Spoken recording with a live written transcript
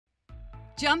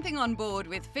Jumping on board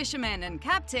with fishermen and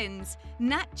captains,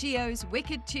 Nat Geo's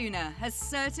Wicked Tuna has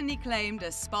certainly claimed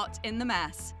a spot in the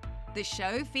mass. The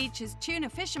show features tuna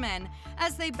fishermen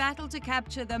as they battle to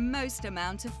capture the most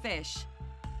amount of fish.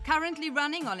 Currently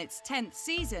running on its 10th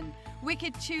season,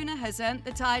 Wicked Tuna has earned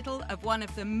the title of one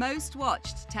of the most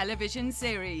watched television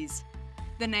series.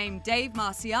 The name Dave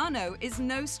Marciano is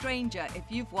no stranger if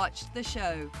you've watched the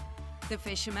show. The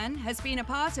fisherman has been a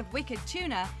part of Wicked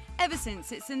Tuna ever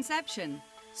since its inception.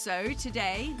 So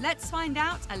today, let's find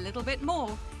out a little bit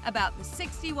more about the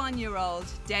 61-year-old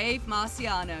Dave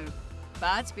Marciano.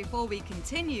 But before we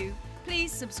continue,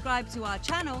 please subscribe to our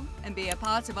channel and be a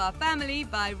part of our family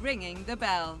by ringing the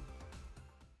bell.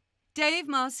 Dave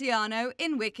Marciano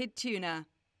in Wicked Tuna.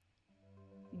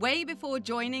 Way before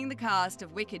joining the cast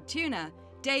of Wicked Tuna,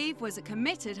 Dave was a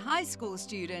committed high school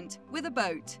student with a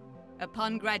boat.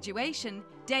 Upon graduation,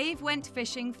 Dave went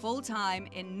fishing full-time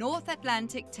in North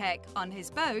Atlantic Tech on his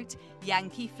boat,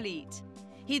 Yankee Fleet.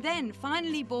 He then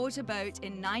finally bought a boat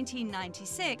in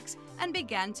 1996 and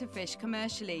began to fish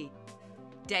commercially.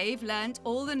 Dave learned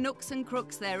all the nooks and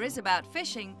crooks there is about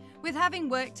fishing, with having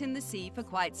worked in the sea for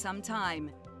quite some time.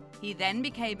 He then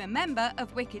became a member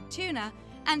of Wicked Tuna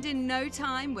and in no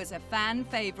time was a fan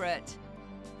favorite.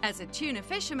 As a tuna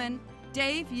fisherman,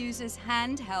 Dave uses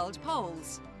handheld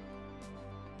poles.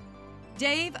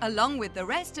 Dave, along with the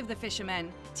rest of the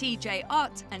fishermen, TJ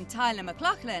Ott and Tyler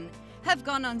McLaughlin, have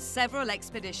gone on several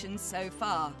expeditions so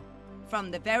far. From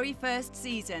the very first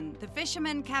season, the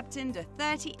fishermen captained a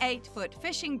 38-foot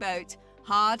fishing boat,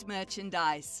 Hard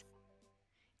Merchandise.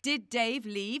 Did Dave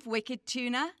leave Wicked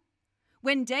Tuna?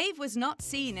 When Dave was not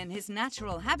seen in his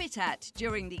natural habitat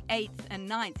during the 8th and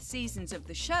 9th seasons of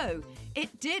the show,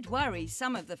 it did worry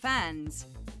some of the fans.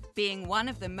 Being one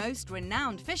of the most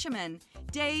renowned fishermen,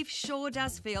 Dave sure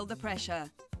does feel the pressure.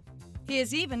 He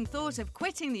has even thought of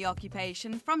quitting the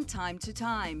occupation from time to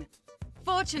time.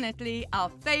 Fortunately, our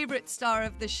favourite star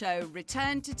of the show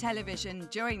returned to television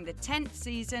during the 10th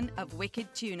season of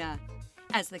Wicked Tuna.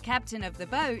 As the captain of the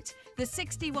boat, the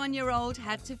 61-year-old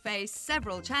had to face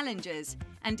several challenges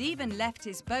and even left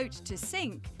his boat to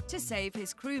sink to save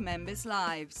his crew members'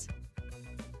 lives.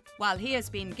 While he has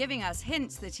been giving us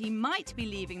hints that he might be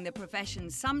leaving the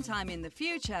profession sometime in the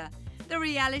future, the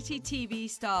reality TV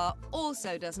star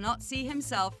also does not see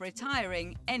himself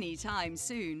retiring anytime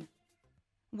soon.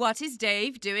 What is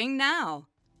Dave doing now?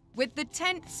 With the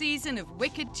 10th season of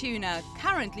Wicked Tuna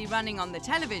currently running on the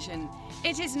television,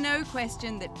 it is no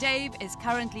question that Dave is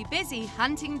currently busy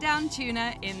hunting down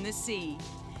tuna in the sea.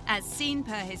 As seen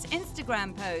per his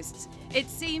Instagram posts, it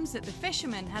seems that the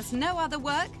fisherman has no other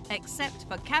work except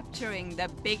for capturing the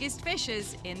biggest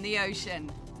fishes in the ocean.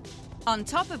 On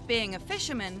top of being a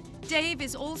fisherman, Dave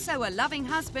is also a loving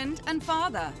husband and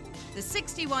father. The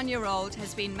 61-year-old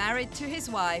has been married to his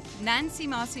wife, Nancy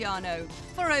Marciano,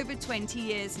 for over 20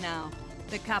 years now.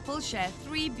 The couple share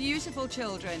 3 beautiful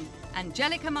children,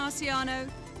 Angelica Marciano,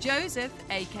 Joseph,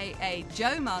 aka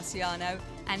Joe Marciano,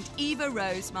 and Eva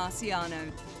Rose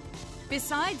Marciano.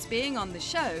 Besides being on the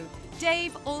show,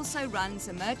 Dave also runs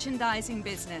a merchandising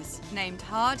business named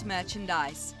Hard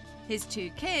Merchandise. His 2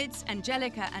 kids,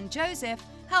 Angelica and Joseph,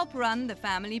 help run the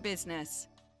family business.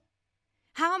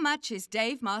 How much is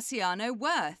Dave Marciano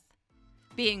worth?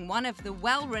 Being one of the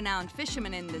well-renowned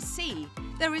fishermen in the sea,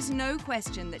 there is no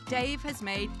question that Dave has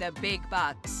made the big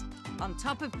bucks. On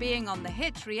top of being on the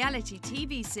hit reality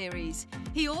TV series,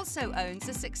 he also owns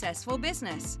a successful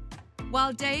business.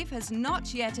 While Dave has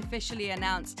not yet officially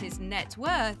announced his net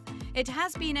worth, it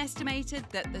has been estimated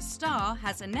that the star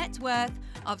has a net worth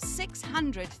of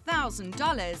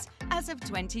 $600,000 as of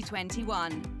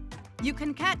 2021. You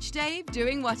can catch Dave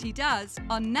doing what he does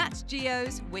on Nat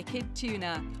Geo's Wicked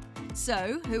Tuna.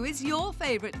 So, who is your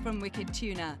favourite from Wicked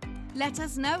Tuna? Let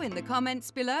us know in the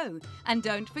comments below. And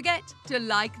don't forget to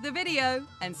like the video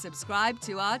and subscribe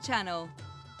to our channel.